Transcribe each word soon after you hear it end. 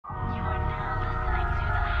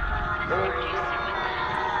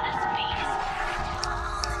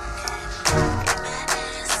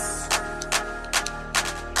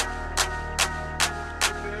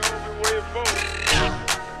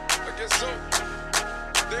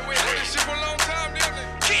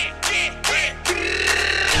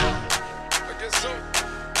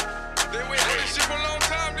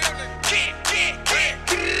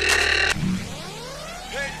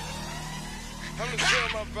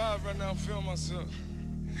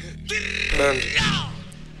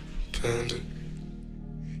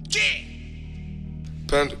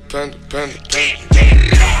Panda, Panda, Panda, Panda.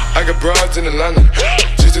 I got broads in Atlanta,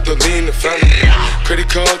 just to lean the family. Credit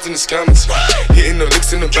cards in the scammers, hitting the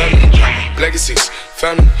licks in the van. Legacies,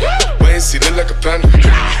 family, wait and see, look like a panda.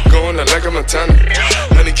 Going out like a Montana,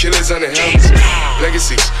 100 killers on the helmets.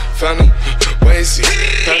 Legacies, family, wait and see,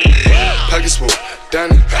 panda. Pockets full,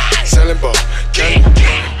 Danny, selling ball, candy.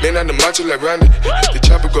 Man on the macho like Randy, the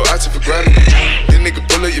chopper go out for granted. This nigga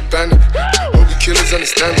bullet, you bandit. Killers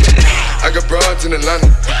understand me. I got broads in Atlanta,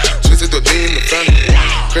 twisted the lean in the family.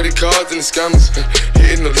 Credit cards and the scammers,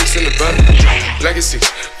 hitting the licks in the van. Legacies,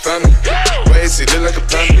 family, wait and see, look like a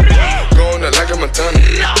panda. Going out like a Montana,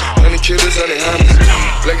 100 killers on the hammers.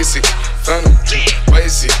 Legacies, family, wait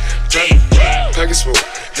and see, panda. Package full,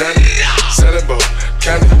 Danny, selling ball,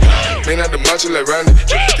 candy. Man out the macho like Randy,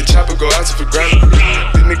 the chopper go out for granted.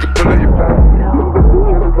 This nigga pull up your family.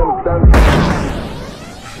 Killers understand me.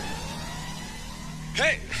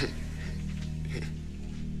 Hey!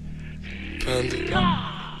 Panda,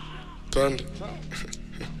 Panda,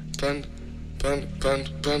 Panda, Panda, Panda,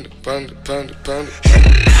 Panda, Panda, Panda, Panda.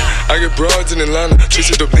 I get broads in Atlanta,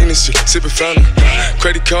 twisted up lean and shit, sippin' fountain.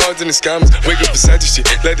 Credit cards and the scammers, wake up beside shit,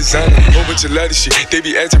 let designer, whole bunch of lattice shit. They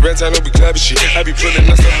be acting rats, I know we clapping shit. I be pulling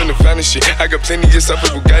us up in the finest shit. I got plenty of stuff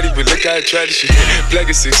with Bouquet, but look how I tried this shit.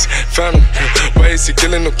 Legacies, fountain, why is he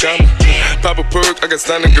killing no comma? Pop a perk, I got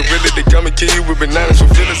standing gorilla, they come and kill you with bananas. For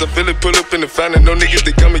feelings, I feel it, pull up in the fountain. No niggas,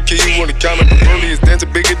 they come and kill you on the comment. The bully is dancing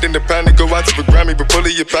bigger than the pound. Go out to the Grammy, but pull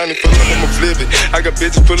it, you pound it, pull up, I'ma flip it. I got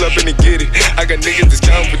bitches, pull up and they get it. I got niggas that's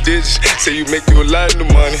counting for digits. Say you make you a lot of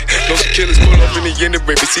money. No some killers pull off in the end of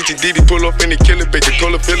baby. CTDD pull off in the killer bait. The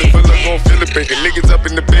cola fill it, gon' fill it, bacon. Niggas up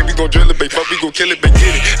in the baby, gon' drill it, bait. Fuck, we gon' kill it, bait,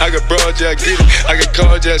 get it. I got broads, yeah, I get it. I got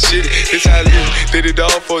cards, yeah, I shit it. This how I live. Did it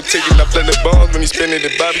all for a ticket. I play the bombs when he spinning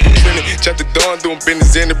the Bobby, gon' spin it. Chop the dawn, doing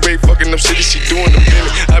business in the break. Fucking up shit, she doing the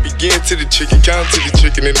minute. I begin to the chicken, count to the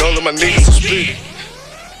chicken, and all of my niggas are split.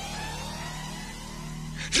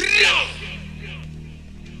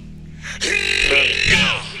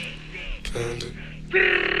 Panda,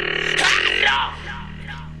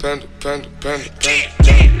 Panda, Panda, Panda, Panda.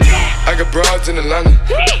 I got broads in Atlanta,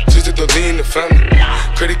 twisted the lean in the family.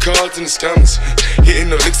 Credit cards and the scammers, hitting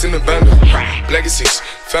the licks in the bundle. Legacies,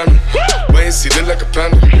 family, wait and see, look like a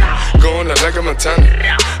panda. Going out like a Montana,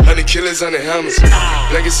 100 killers on the hammers.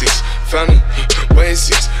 Legacies, family, wait and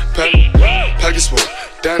see, panda. Pockets full,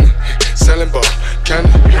 Danny, selling ball, candy.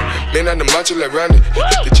 Man on the macho like Randy,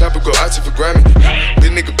 the chopper go out for Grammy. This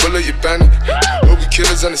nigga bullet, you bandit. Hope you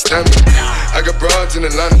killers understand me. I got broads in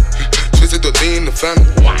Atlanta, twisted the lean in the family.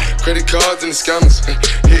 Credit cards and the scammers,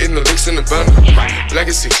 hitting the licks in the bundle.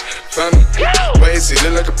 Legacies, family, wait and see,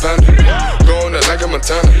 look like a panda. Going out like a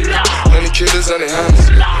Montana, 100 killers on the hammers.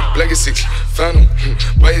 Legacies, family,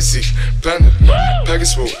 wait and see, panda.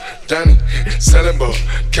 Package full, Danny, selling ball,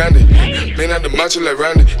 candy. Man out the macho like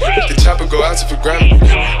Randy, the chopper go out for granted.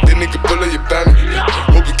 This nigga pull up your bandit.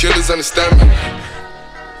 Hope you killers understand me.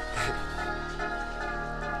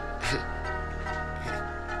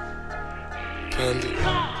 Panda,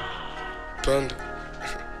 Panda,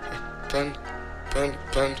 Panda, Panda,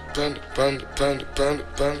 Panda, Panda, Panda, Panda, Panda,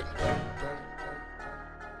 Panda.